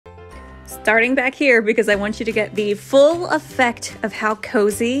Starting back here because I want you to get the full effect of how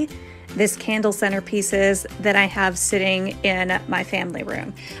cozy this candle centerpiece is that I have sitting in my family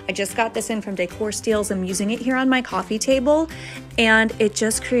room. I just got this in from Decor Steels. I'm using it here on my coffee table, and it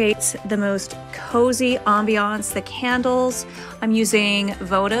just creates the most cozy ambiance. The candles, I'm using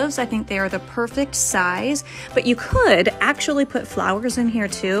votives. I think they are the perfect size, but you could actually put flowers in here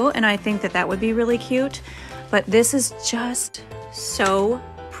too, and I think that that would be really cute. But this is just so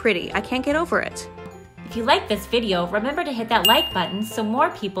pretty. I can't get over it. If you like this video, remember to hit that like button so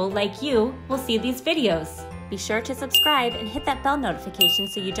more people like you will see these videos. Be sure to subscribe and hit that bell notification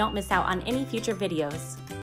so you don't miss out on any future videos.